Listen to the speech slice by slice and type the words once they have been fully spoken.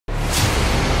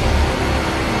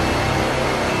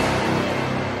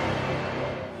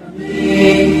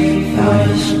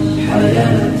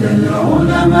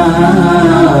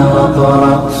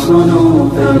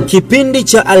Kipindi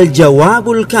cha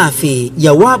Aljawabu الكافي,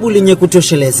 jawabu lenye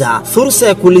kutosheleza. Fursa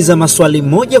ya kuuliza maswali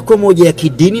moja kwa moja ya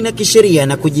kidini na kisheria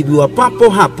na kujibiwa papo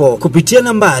hapo kupitia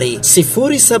nambari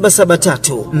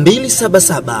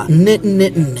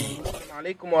 0773277444.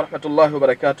 Alaykum wa rahmatullahi wa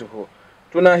barakatuh.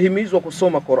 Tunahimizwa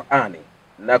kusoma Qur'ani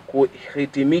na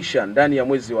kuhitimisha ndani ya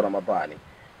mwezi wa Ramadhani.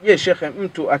 Je, shekhe,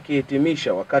 mtu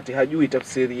akihitimisha wakati hajui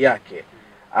tafsiri yake,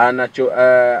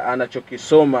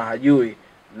 anachokisoma hajui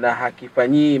na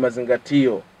hakifanyii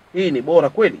mazingatio, hii ni bora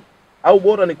kweli? Au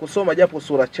bora ni kusoma japo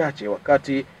sura chache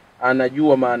wakati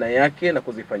anajua maana yake na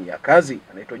kuzifanyia kazi?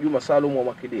 Anaitwa Juma Salum wa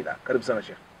Makidila. Karibu sana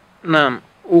shekhe. Naam,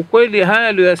 ukweli haya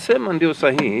aliyosema ndio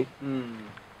sahihi.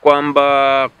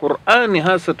 Kwamba Qur'ani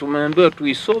hasa tumeambiwa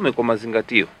tuisome kwa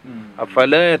mazingatio.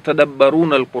 Afala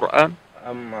yatadabbaruna alquran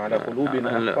amma ala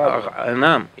qulubina.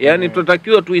 Naam, yani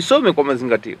tunatakiwa tuisome kwa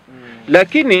mazingatio.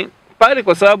 Lakini pale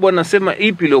kwa sababu anasema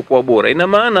ipi iliyokuwa bora, ina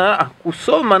maana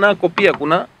kusoma nako pia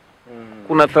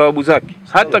kuna thawabu zake.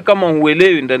 Hata kama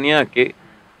huelewi ndani yake,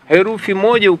 herufi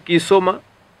moja ukisoma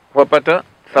wapata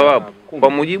thawabu. Kwa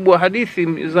mujibu wa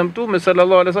hadithi za Mtume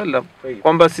sallallahu alaihi wasallam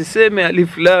kwamba siseme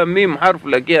alif lam mim harfu,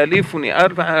 lakini alifu ni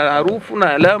harufu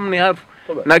na lam ni harfu,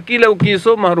 na kila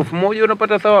ukisoma harufu moja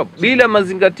unapata thawabu bila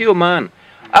mazingatio maana.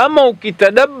 Ama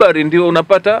ukitadabbari ndio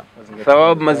unapata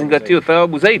thawabu, mazingatio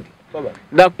thawabu zaidi.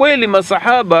 Na kweli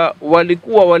masahaba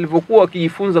walivyokuwa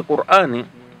wakijifunza Qur'ani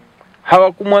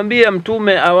hawakumwambia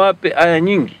Mtume awape aya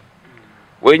nyingi.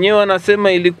 Wenyewe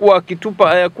wanasema ilikuwa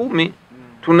akitupa aya 10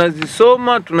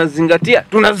 tunazisoma, tunazingatia,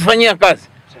 tunazifanyia kazi,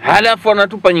 halafu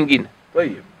anatupa nyingine.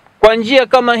 Kwa njia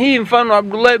kama hii, mfano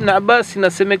Abdullah ibn Abbas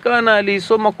inasemekana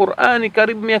alisoma Qur'ani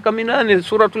karibu miaka 8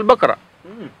 suratul Baqara.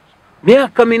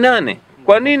 Miaka 8.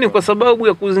 Kwa nini? Kwa sababu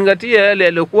ya kuzingatia yale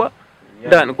yaliyokuwa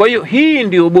ndani. Kwa hiyo hii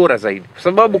ndio bora zaidi, kwa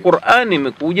sababu Qur'ani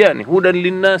imekuja ni hudan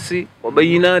linnasi wa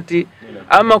bayinati.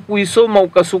 Ama kuisoma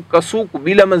ukasuku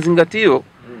bila mazingatio,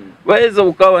 waweza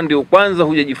ukawa ndio kwanza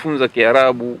hujajifunza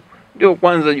Kiarabu, ndio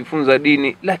kwanza jifunza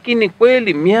dini, lakini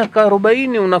kweli miaka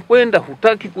 40 unakwenda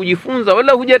hutaki kujifunza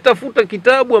wala hujatafuta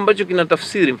kitabu ambacho kina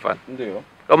tafsiri. Mfano ndio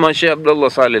kama Sheikh Abdullah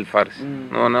Saleh al-Farsi,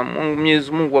 naona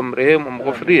Mwenyezi Mungu amrehemu,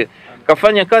 amghafirie,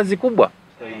 kafanya kazi kubwa.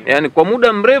 Yani kwa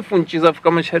muda mrefu nchi za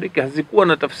Afrika Mashariki hazikuwa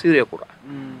na tafsiri ya Qur'an.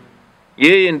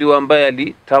 Yeye ndio ambaye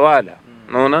alitawala,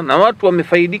 naona, na watu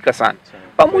wamefaidika sana,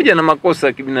 pamoja na makosa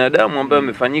ya kibinadamu ambayo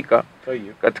yamefanyika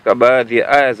katika baadhi ya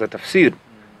aya za tafsiri,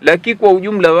 lakini kwa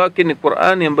ujumla wake ni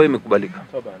Qur'ani ambayo imekubalika.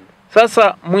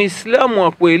 Sasa Muislamu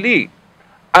wa kweli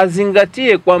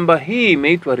azingatie kwamba hii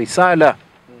imeitwa risala,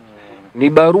 ni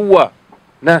barua,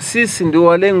 na sisi ndio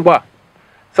walengwa.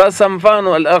 Sasa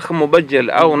mfano al-akh Mubajjal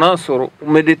au Nassor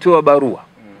umeletewa barua,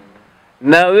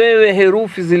 na wewe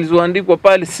herufi zilizoandikwa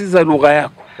pale si za lugha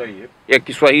yako ya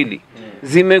Kiswahili,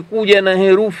 zimekuja na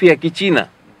herufi ya Kichina.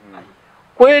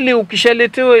 Kweli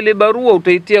ukishaletewa ile barua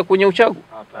utaitia kwenye uchagu?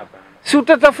 Si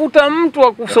utatafuta mtu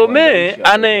akusomee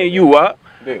anayejua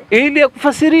ili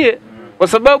akufasirie, kwa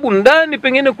sababu ndani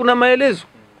pengine kuna maelezo.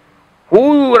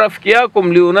 Huyu rafiki yako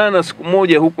mlionana siku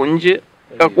moja huko nje,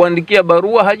 kakuandikia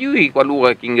barua, hajui kwa lugha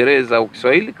ya Kiingereza au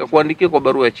Kiswahili, kakuandikia kwa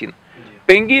barua ya China.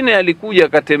 Pengine alikuja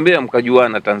akatembea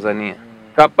mkajuana Tanzania,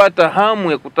 kapata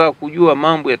hamu ya kutaka kujua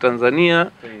mambo ya Tanzania,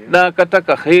 na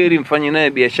akataka kheri mfanye naye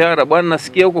biashara. Bwana,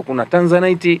 nasikia huko kuna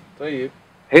Tanzanite,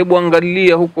 hebu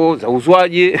angalia huko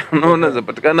zauzwaje, unaona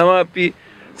zapatikana wapi.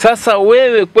 Sasa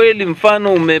wewe kweli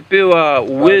mfano umepewa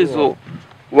uwezo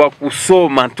wa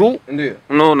kusoma tu,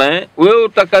 unaona, wewe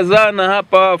utakazana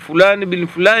hapa fulani bin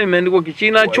fulani imeandikwa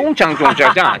Kichina chungchang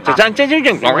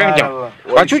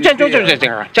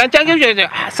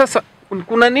sasa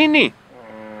kuna nini?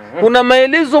 Kuna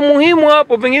maelezo muhimu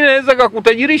hapo, pengine naweza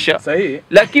kukutajirisha.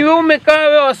 Lakini wewe umekaa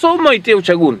wewe wasoma itie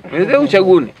uchaguni.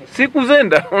 Uchaguni siku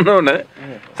zenda, unaona.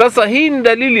 Sasa hii ni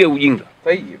dalili ya ujinga.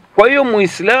 Kwa hiyo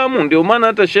Muislamu, ndio maana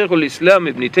hata Sheikh al-Islam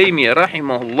Ibn Taymiyyah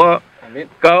rahimahullah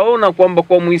kaona kwamba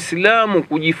kwa Muislamu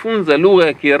kujifunza lugha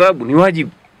ya Kiarabu ni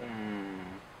wajibu.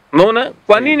 Unaona?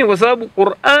 Kwa nini? Kwa sababu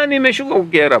Qur'ani imeshuka kwa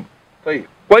Kiarabu.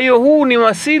 Kwa hiyo huu ni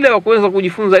wasila wa kuweza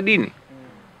kujifunza dini.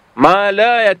 Ma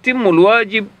la yatimu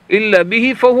alwajib illa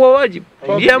bihi fa huwa wajib.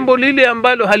 Jambo lile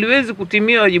ambalo haliwezi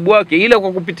kutimia wajibu wake ila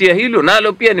kwa kupitia hilo,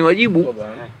 nalo pia ni wajibu.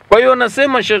 Kwa hiyo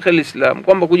nasema Sheikh al-Islam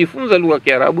kwamba kujifunza lugha ya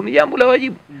Kiarabu ni jambo la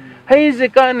wajibu.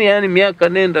 Haiwezekani yani miaka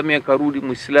nenda miaka rudi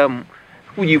Muislamu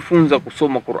kujifunza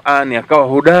kusoma Qur'ani akawa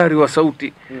hodari wa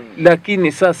sauti,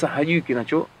 lakini sasa hajui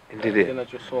kinachoendelea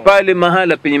pale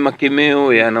mahala penye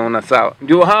makemeo yanaona sawa.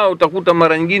 Ndio hao utakuta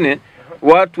mara nyingine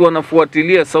watu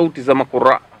wanafuatilia sauti za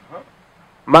makura,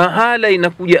 mahala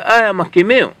inakuja aya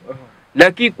makemeo,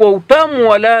 lakini kwa utamu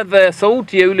wa ladha ya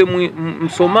sauti ya yule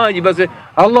msomaji basi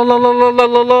Allah la la la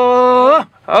la la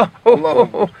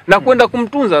na kwenda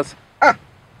kumtunza sasa.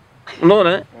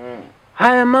 Unaona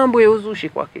haya mambo ya uzushi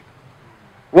kwake.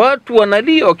 Watu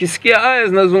wanalia wakisikia aya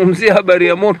zinazungumzia habari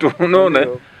ya moto. Unaona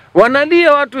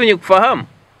wanalia watu wenye kufahamu.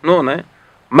 Unaona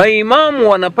maimamu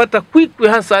wanapata kwikwi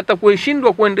hasa hata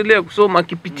kushindwa kuendelea kusoma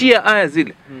akipitia aya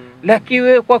zile. Lakini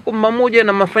wewe kwako mmoja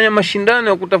na mafanya mashindano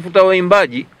ya kutafuta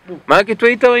waimbaji, maana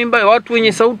tuita waimbaji watu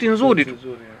wenye sauti nzuri tu.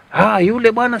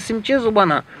 Yule bwana si mchezo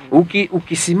bwana.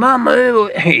 Ukisimama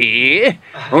wewe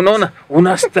unaona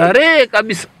unastarehe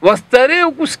kabisa. Wastarehe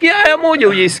ukusikia aya moja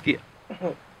ujisikia.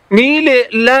 Ni ile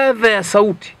ladha ya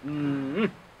sauti.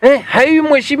 Hayo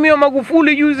mheshimiwa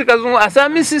Magufuli juzi kazungumza asa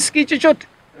mimi sisikii chochote.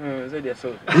 Zaidi ya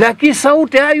sauti. Lakini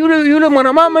sauti yule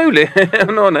mwanamama yule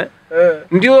unaona?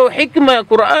 Ndio hikma ya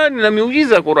Qur'an na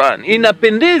miujiza ya Qur'an.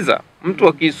 Inapendeza mtu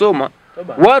akisoma.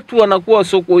 Watu wanakuwa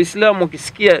soko Waislamu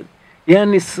wakisikia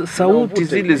yani sauti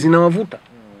zile zinawavuta.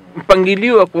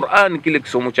 Mpangilio wa Qur'an kile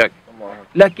kisomo chake.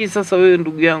 Lakini sasa wewe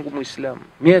ndugu yangu Muislamu,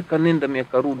 miaka nenda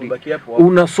miaka rudi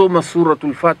unasoma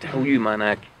suratul Fatiha hujui maana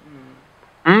yake.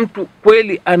 Mtu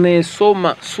kweli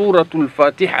anayesoma suratul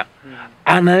Fatiha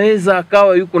anaweza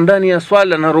akawa yuko ndani ya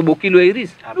swala na robo kilo ya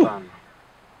irizi? Hapana.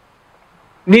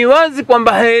 Ni wazi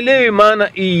kwamba haelewi maana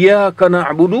iyyaka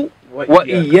na'budu wa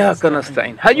iyyaka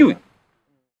nasta'in. Hajui.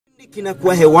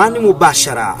 Kinakuwa hewani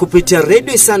mubashara kupitia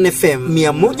Radio IHSAAN FM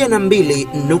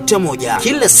 102.1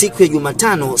 kila siku ya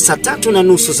Jumatano saa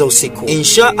 3:30 za usiku.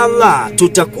 Insha Allah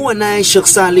tutakuwa naye Sheikh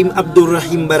Salim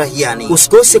Barahiyan.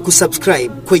 Usikose kusubscribe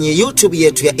kwenye YouTube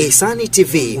yetu ya IHSAAN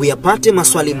TV uyapate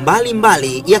maswali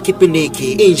mbalimbali ya kipindi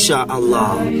hiki insha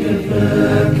Allah.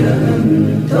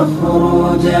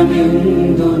 تخرج من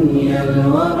دنيا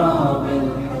الورى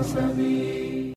بالحسب